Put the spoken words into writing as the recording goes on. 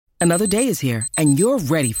Another day is here, and you're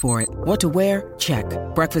ready for it. What to wear? Check.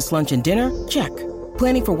 Breakfast, lunch, and dinner? Check.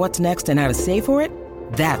 Planning for what's next and how to save for it?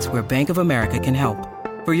 That's where Bank of America can help.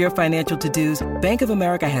 For your financial to-dos, Bank of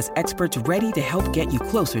America has experts ready to help get you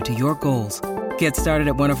closer to your goals. Get started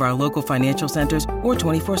at one of our local financial centers or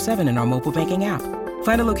 24/7 in our mobile banking app.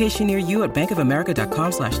 Find a location near you at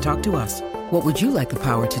bankofamerica.com/talktous. What would you like the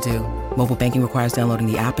power to do? Mobile banking requires downloading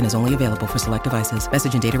the app and is only available for select devices.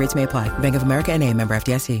 Message and data rates may apply. Bank of America N.A., member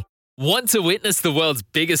FDIC. Want to witness the world's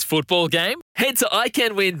biggest football game? Head to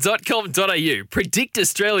iCanWin.com.au, predict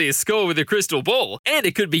Australia's score with a crystal ball, and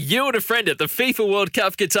it could be you and a friend at the FIFA World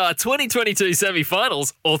Cup Qatar 2022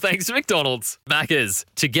 semi-finals, all thanks to McDonald's. Maccas,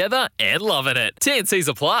 together and loving it. TNCs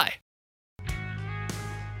apply.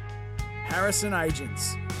 Harrison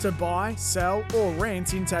Agents. To buy, sell or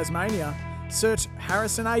rent in Tasmania, search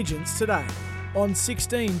Harrison Agents today on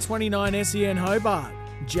 1629 SEN Hobart.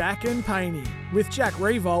 Jack and Paney with Jack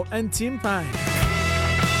Revolt and Tim Payne.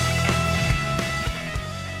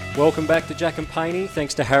 Welcome back to Jack and Paney.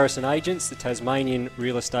 Thanks to Harrison Agents, the Tasmanian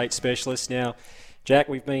real estate specialist. Now, Jack,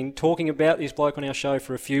 we've been talking about this bloke on our show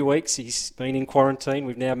for a few weeks. He's been in quarantine.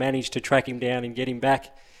 We've now managed to track him down and get him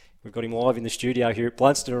back. We've got him live in the studio here at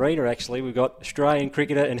Blunston Arena, actually. We've got Australian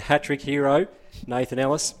cricketer and hat-trick hero, Nathan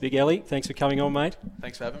Ellis. Big Ellie, thanks for coming on, mate.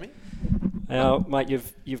 Thanks for having me. Mate,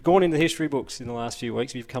 you've gone into the history books in the last few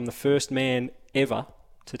weeks. You've become the first man ever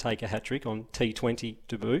to take a hat-trick on T20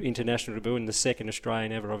 debut, international debut, and the second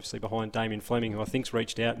Australian ever, obviously, behind Damien Fleming, who I think's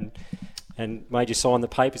reached out and made you sign the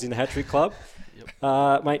papers in the hat-trick club.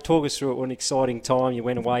 Yep. Mate, talk us through it. What an exciting time. You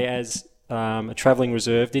went away as a travelling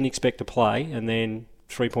reserve, didn't expect to play, and then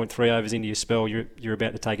 3.3 overs into your spell, you're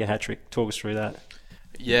about to take a hat-trick. Talk us through that.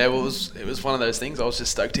 Yeah, well, it was one of those things. I was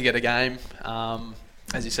just stoked to get a game.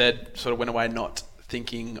 As you said, sort of went away not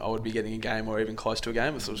thinking I would be getting a game or even close to a game.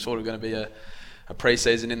 It was sort of going to be a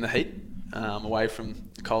pre-season in the heat, away from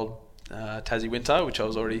the cold Tassie winter, which I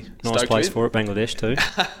was already stoked with. Nice place for it, Bangladesh too.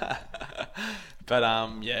 But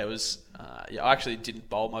it was. I actually didn't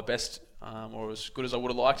bowl my best or as good as I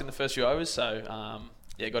would have liked in the first few overs. So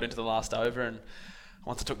got into the last over, and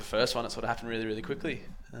once I took the first one, it sort of happened really, really quickly.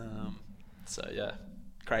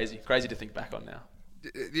 Crazy to think back on now.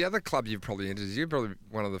 The other club you've probably entered is you're probably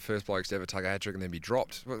one of the first blokes to ever take a hat-trick and then be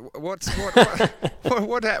dropped. What's happened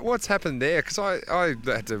there? Because I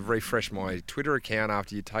had to refresh my Twitter account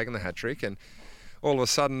after you'd taken the hat-trick, and all of a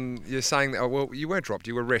sudden you're saying, you weren't dropped,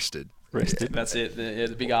 you were rested. Rested. That's it.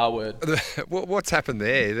 The big R word. What's happened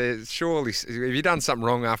there? Surely, have you done something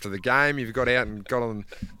wrong after the game? You've got out and got on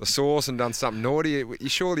the sauce and done something naughty?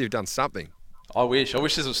 Surely you've done something. I wish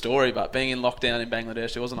this was a story, but being in lockdown in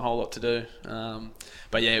Bangladesh, there wasn't a whole lot to do.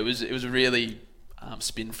 It was a really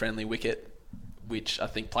spin-friendly wicket, which I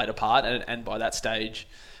think played a part. And by that stage,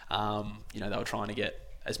 they were trying to get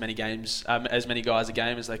as many guys a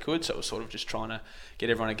game as they could. So it was sort of just trying to get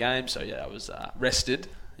everyone a game. So I was rested.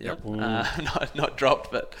 Yep. Not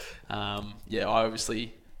dropped, but I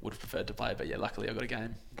obviously would have preferred to play, but luckily I got a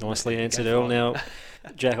game. Nicely answered, Earl. Now,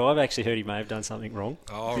 Jack, I've actually heard he may have done something wrong.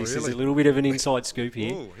 Oh, this really? is a little bit of an inside scoop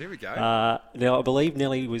here. Ooh, here we go. Now, I believe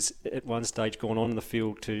Nelly was at one stage gone on in the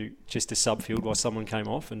field to sub-field while someone came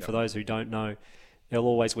off, and for those who don't know, Nell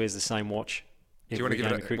always wears the same watch. Do you want to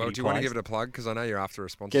give it a plug? Because I know you're after a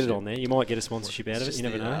sponsorship. Get it on there. You might get a sponsorship out of it. You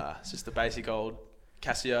never know. It's just the basic old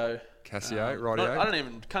Casio,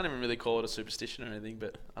 rightio. Can't even really call it a superstition or anything,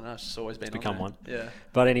 but I know it's just always been become one. Yeah.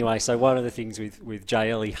 But anyway, so one of the things with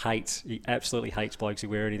JL, he absolutely hates blokes who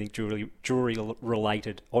wear anything jewellery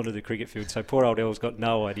related onto the cricket field. So poor old L's got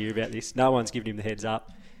no idea about this. No one's given him the heads up.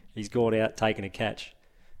 He's gone out, taken a catch.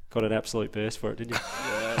 Got an absolute burst for it, didn't you?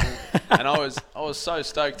 Yeah. And I was so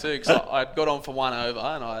stoked too, because I got on for one over,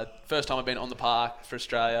 and first time I've been on the park for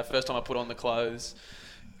Australia, first time I put on the clothes.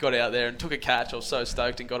 Got out there and took a catch. I was so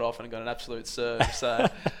stoked and got off and got an absolute serve. So,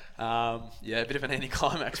 a bit of an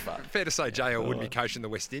anticlimax. But fair to say, JL wouldn't be coaching the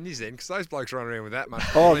West Indies then, because those blokes run around with that much.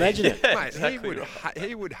 Oh, imagine it, mate. Exactly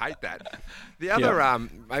he would hate that. The other,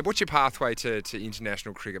 mate, what's your pathway to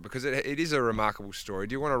international cricket? Because it is a remarkable story.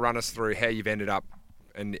 Do you want to run us through how you've ended up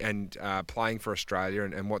and playing for Australia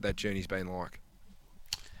and what that journey's been like?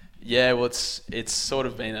 Yeah, well, it's sort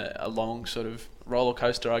of been a long sort of roller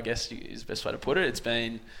coaster, I guess is the best way to put it. It's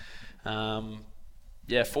been, 4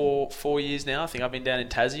 years now. I think I've been down in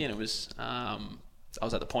Tassie, and it was, I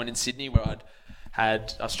was at the point in Sydney where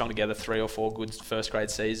I strung together 3 or 4 good first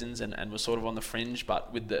grade seasons and was sort of on the fringe,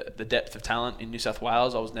 but with the depth of talent in New South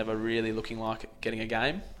Wales, I was never really looking like getting a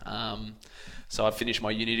game. So I finished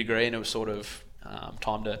my uni degree, and it was sort of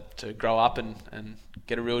time to grow up and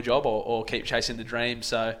get a real job or keep chasing the dream.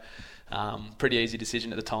 So pretty easy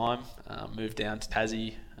decision at the time. Moved down to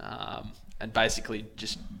Tassie, and basically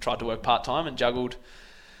just tried to work part-time and juggled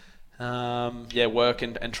work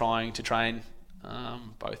and trying to train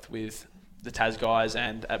both with the Tas guys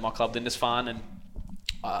and at my club Lindisfarne, and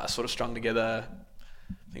sort of strung together,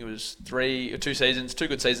 I think it was 2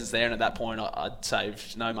 good seasons there, and at that point I'd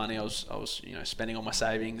saved no money. I was spending all my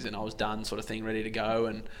savings, and I was done, sort of thing, ready to go,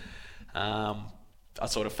 and I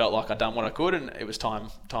sort of felt like I'd done what I could, and it was time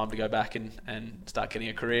to go back and start getting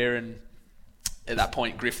a career. And at that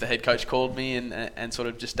point, Griff, the head coach, called me and sort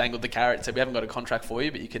of just dangled the carrot and said, "We haven't got a contract for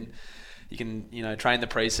you, but you can train the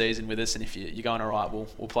pre-season with us, and if you're going all right,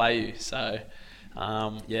 we'll play you." So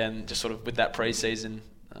and just sort of with that pre-season,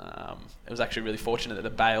 it was actually really fortunate that the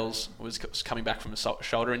Bales was coming back from a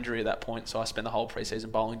shoulder injury at that point, so I spent the whole pre-season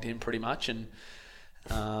bowling to him pretty much, and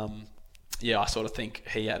I sort of think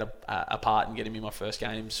he had a part in getting me my first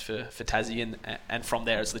games for Tassie, and from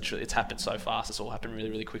there it's happened so fast. It's all happened really,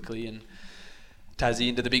 really quickly, and Tassie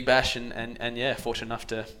into the Big Bash, and fortunate enough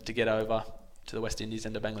to get over to the West Indies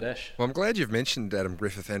and to Bangladesh. Well, I'm glad you've mentioned Adam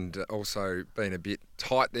Griffith and also been a bit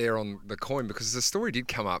tight there on the coin, because the story did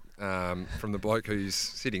come up from the bloke who's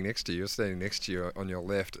sitting next to you, or standing next to you on your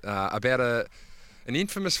left, about an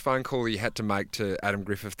infamous phone call you had to make to Adam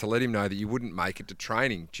Griffith to let him know that you wouldn't make it to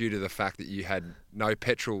training due to the fact that you had no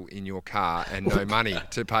petrol in your car and no money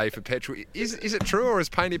to pay for petrol. Is it true, or has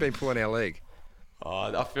Painey been pulling our leg?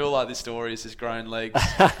 Oh, I feel like this story has just grown legs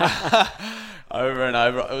over and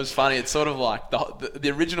over. It was funny. It's sort of like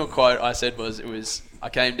the original quote I said was I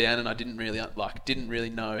came down and I didn't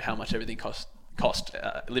really know how much everything cost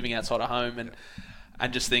living outside of home,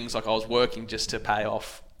 and just things like I was working just to pay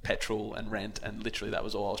off petrol and rent, and literally that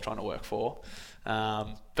was all I was trying to work for.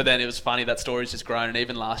 But then it was funny, that story's just grown, and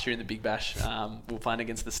even last year in the Big Bash, we were playing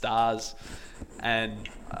against the Stars, and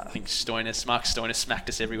I think Mark Stoinis smacked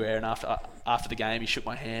us everywhere, and after the game he shook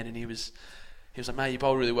my hand and he was like, "Mate, you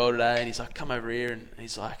bowled really well today," and he's like, "Come over here," and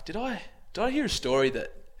he's like, Did I hear a story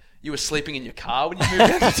that you were sleeping in your car when you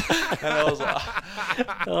moved in?" And I was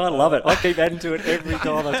like... I love it. I keep adding to it every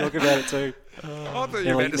time I talk about it too. I thought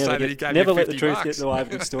you meant to say that he gave never you $50. let the truth get in the way of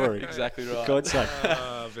a good story. Exactly right. For God's sake.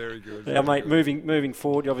 Very good. Now, mate, moving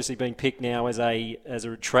forward, you've obviously been picked now as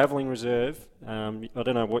a travelling reserve. I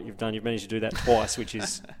don't know what you've done. You've managed to do that twice, which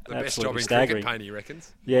is the best job in staggering. cricket, Painey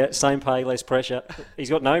reckons. Yeah, same pay, less pressure. He's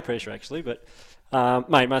got no pressure actually, but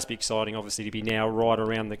mate, it must be exciting, obviously, to be now right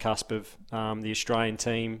around the cusp of the Australian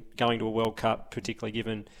team going to a World Cup, particularly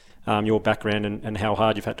given your background and how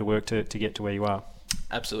hard you've had to work to get to where you are.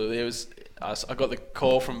 Absolutely. I got the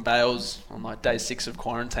call from Bales on like day 6 of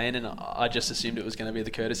quarantine, and I just assumed it was going to be the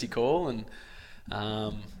courtesy call and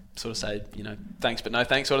sort of say, thanks but no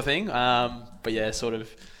thanks sort of thing. But yeah, sort of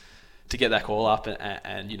to get that call up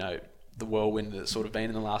and the whirlwind that's sort of been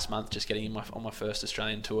in the last month, just getting on my first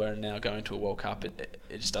Australian tour and now going to a World Cup, it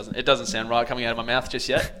just doesn't sound right coming out of my mouth just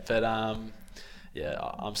yet. But I'm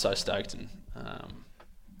so stoked and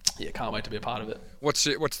can't wait to be a part of it. What's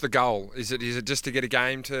the goal? Is it just to get a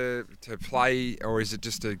game to play, or is it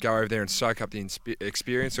just to go over there and soak up the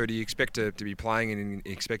experience, or do you expect to be playing and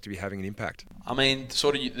expect to be having an impact? I mean,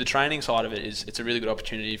 sort of the training side of it it's a really good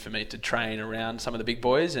opportunity for me to train around some of the big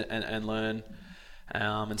boys and learn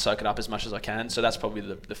and soak it up as much as I can. So that's probably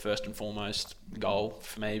the first and foremost goal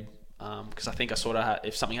for me. Because I think I sort of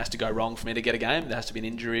if something has to go wrong for me to get a game, there has to be an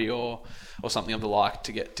injury or something of the like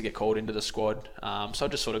to get called into the squad. So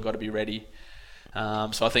I've just sort of got to be ready.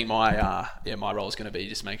 So I think my role is going to be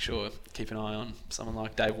just make sure, keep an eye on someone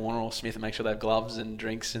like Dave Warner or Smith and make sure they have gloves and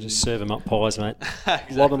drinks. And just serve them up pies, mate.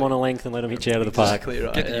 Exactly. Lob them on a length and let them hit you out of the park. Exactly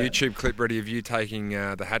right. Get the YouTube clip ready of you taking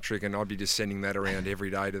the hat-trick, and I'd be just sending that around every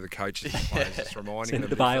day to the coaches and players, just reminding Send them. it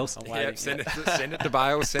to Bales. Send it to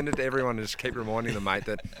Bales, send it to everyone, and just keep reminding them, mate,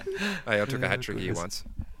 that, hey, I took a hat-trick here once.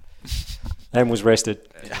 And was rested.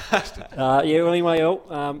 Well, anyway,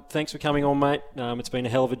 El, thanks for coming on, mate. It's been a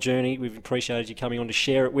hell of a journey. We've appreciated you coming on to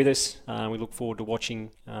share it with us. We look forward to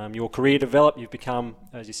watching your career develop. You've become,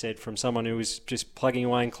 as you said, from someone who was just plugging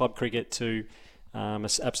away in club cricket to an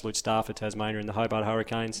absolute star for Tasmania and the Hobart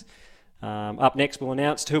Hurricanes. Up next, we'll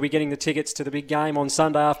announce who'll be getting the tickets to the big game on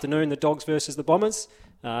Sunday afternoon, the Dogs versus the Bombers.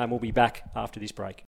 And we'll be back after this break.